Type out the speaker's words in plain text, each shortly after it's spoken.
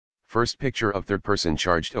First picture of third person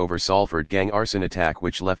charged over Salford gang arson attack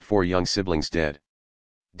which left 4 young siblings dead.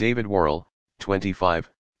 David Worrell, 25,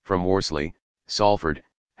 from Worsley, Salford,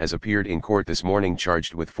 has appeared in court this morning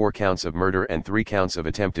charged with 4 counts of murder and 3 counts of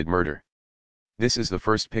attempted murder. This is the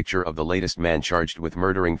first picture of the latest man charged with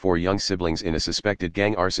murdering 4 young siblings in a suspected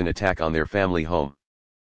gang arson attack on their family home.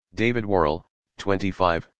 David Worrell,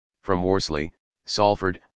 25, from Worsley,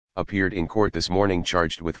 Salford, appeared in court this morning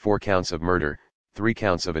charged with 4 counts of murder, 3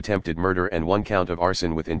 counts of attempted murder and 1 count of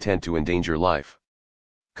arson with intent to endanger life.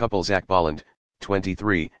 Couple Zach Bolland,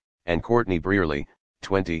 23, and Courtney Brearley,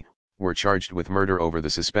 20, were charged with murder over the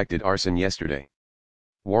suspected arson yesterday.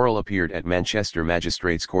 Worrell appeared at Manchester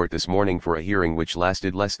Magistrates Court this morning for a hearing which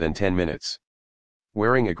lasted less than 10 minutes.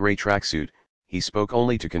 Wearing a grey tracksuit, he spoke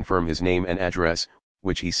only to confirm his name and address,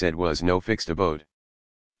 which he said was no fixed abode.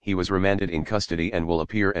 He was remanded in custody and will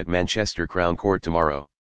appear at Manchester Crown Court tomorrow.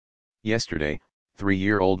 Yesterday,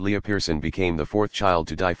 3-year-old Leah Pearson became the 4th child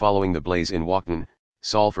to die following the blaze in Walkden,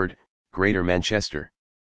 Salford, Greater Manchester.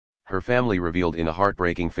 Her family revealed in a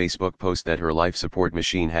heartbreaking Facebook post that her life support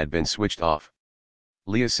machine had been switched off.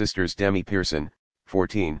 Leah's sisters Demi Pearson,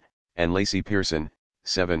 14, and Lacey Pearson,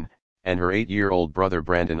 7, and her 8-year-old brother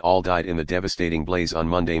Brandon all died in the devastating blaze on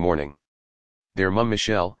Monday morning. Their mum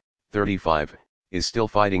Michelle, 35, is still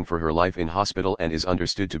fighting for her life in hospital and is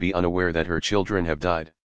understood to be unaware that her children have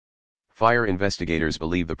died. Fire investigators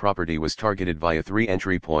believe the property was targeted via 3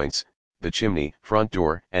 entry points, the chimney, front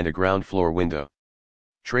door, and a ground floor window.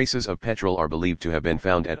 Traces of petrol are believed to have been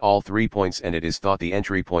found at all 3 points and it is thought the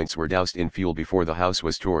entry points were doused in fuel before the house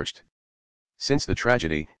was torched. Since the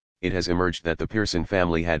tragedy, it has emerged that the Pearson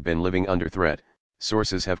family had been living under threat,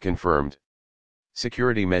 sources have confirmed.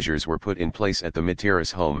 Security measures were put in place at the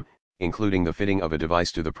mid-terrace home, including the fitting of a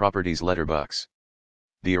device to the property's letterbox.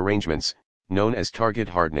 The arrangements, known as target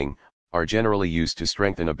hardening, are generally used to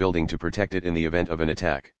strengthen a building to protect it in the event of an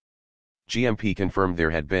attack. GMP confirmed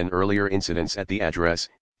there had been earlier incidents at the address,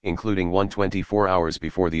 including one 24 hours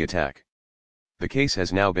before the attack. The case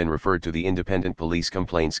has now been referred to the Independent Police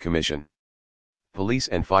Complaints Commission. Police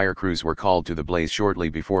and fire crews were called to the blaze shortly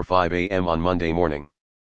before 5 a.m. on Monday morning.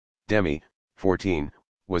 Demi, 14,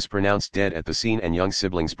 was pronounced dead at the scene and young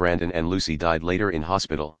siblings Brandon and Lucy died later in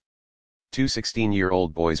hospital. 2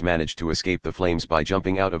 16-year-old boys managed to escape the flames by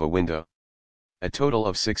jumping out of a window. A total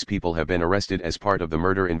of 6 people have been arrested as part of the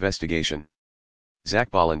murder investigation. Zach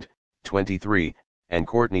Bolland, 23, and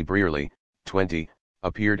Courtney Brearley, 20,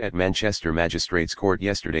 appeared at Manchester Magistrates Court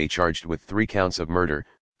yesterday charged with 3 counts of murder,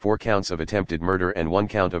 4 counts of attempted murder and 1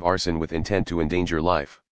 count of arson with intent to endanger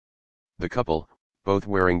life. The couple, both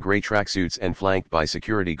wearing grey tracksuits and flanked by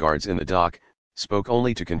security guards in the dock, spoke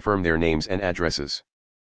only to confirm their names and addresses.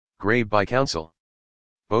 Grave by counsel.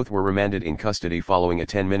 Both were remanded in custody following a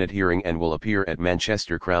 10-minute hearing and will appear at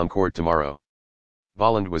Manchester Crown Court tomorrow.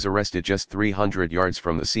 Bolland was arrested just 300 yards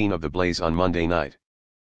from the scene of the blaze on Monday night.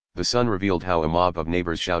 The Sun revealed how a mob of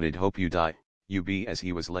neighbors shouted "Hope you die, you be" as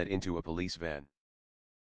he was led into a police van.